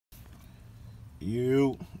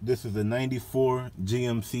This is a 94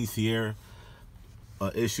 GMC Sierra.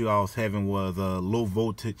 Issue I was having was low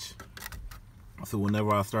voltage. So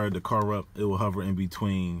whenever I started the car up, it will hover in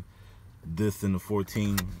between this and the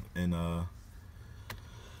 14. And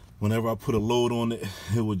whenever I put a load on it,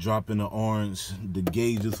 it would drop in the orange. The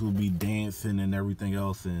gauges would be dancing and everything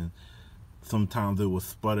else. And sometimes it would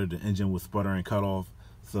sputter. The engine would sputter and cut off.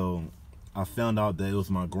 So I found out that it was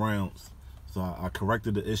my grounds. So I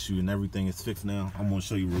corrected the issue and everything is fixed now. I'm gonna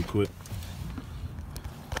show you real quick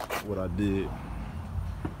what I did.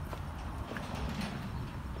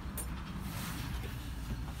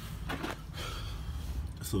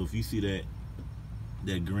 So if you see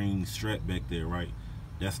that green strap back there, right?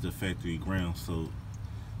 That's the factory ground. So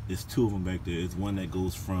there's two of them back there. It's one that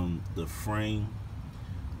goes from the frame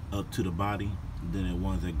up to the body, then there's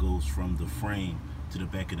one that goes from the frame to the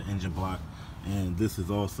back of the engine block. And this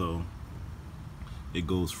is also, it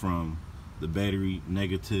goes from the battery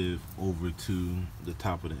negative over to the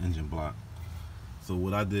top of the engine block. So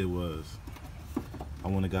what I did was, I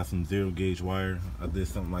went and got some 0 gauge wire. I did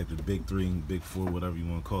something like the big 3 and big 4, whatever you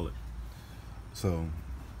want to call it. So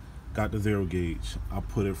got the 0 gauge. I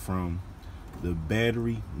put it from the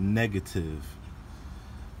battery negative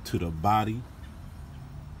to the body,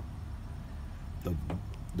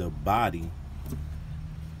 the body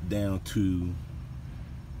down to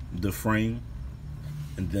the frame,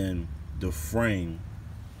 and then the frame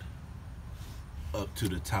up to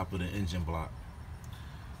the top of the engine block.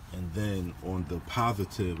 And then on the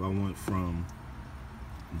positive, I went from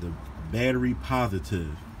the battery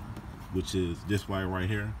positive, which is this wire right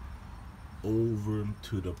here, over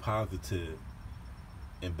to the positive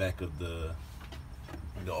and back of the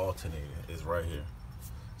alternator is right here.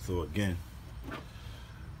 So again,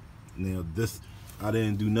 now this, I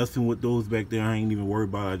didn't do nothing with those back there. I ain't even worried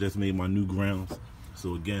about it. I just made my new grounds.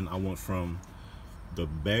 So again, I went from the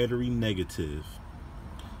battery negative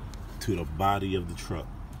to the body of the truck.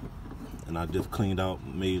 And I just cleaned out,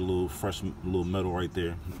 made a little fresh little metal right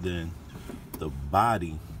there. Then the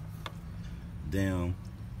body down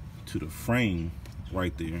to the frame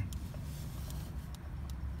right there.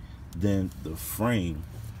 Then the frame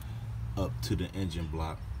up to the engine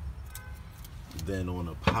block. Then on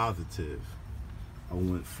the positive, I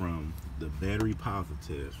went from the battery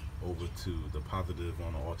positive over to the positive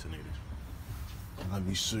on the alternator. Let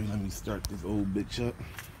me show you, let me start this old bitch up.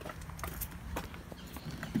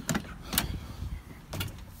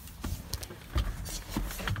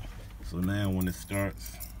 So now when it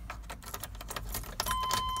starts,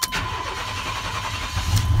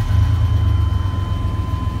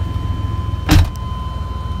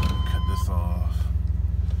 cut this off.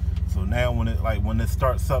 So now when it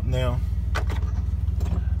starts up now,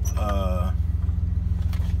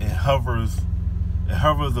 it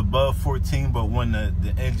hovers above 14, but when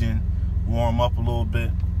the engine warm up a little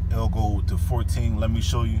bit, it'll go to 14. Let me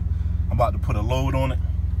show you. I'm about to put a load on it.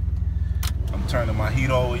 I'm turning my heat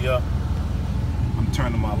all the way up. I'm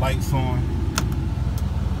turning my lights on.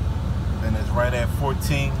 Then it's right at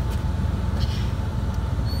 14.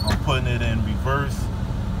 I'm putting it in reverse.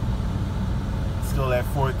 Still at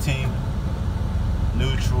 14.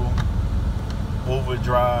 Neutral.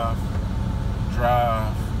 Overdrive.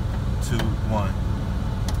 Drive. 2, 1.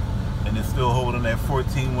 And it's still holding at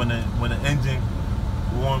 14. When the engine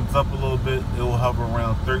warms up a little bit, it will hover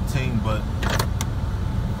around 13. But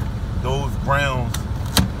those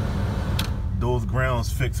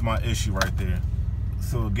grounds fix my issue right there.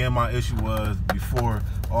 So again, my issue was before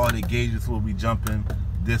all the gauges will be jumping,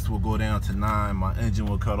 this will go down to 9, my engine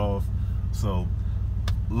will cut off. So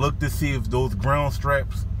look to see if those ground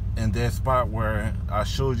straps in that spot where I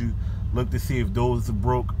showed you, look to see if those are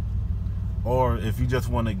broke, or if you just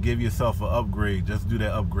want to give yourself an upgrade, just do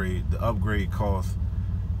that upgrade. The upgrade costs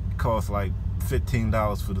like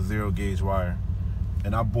 $15 for the 0 gauge wire.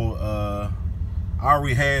 And I bought, I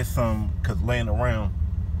already had some laying around.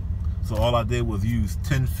 So all I did was use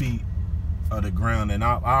 10 feet of the ground. And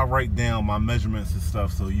I'll write down my measurements and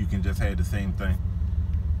stuff so you can just have the same thing.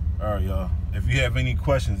 All right, y'all. If you have any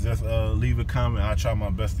questions, just leave a comment. I'll try my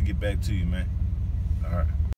best to get back to you, man.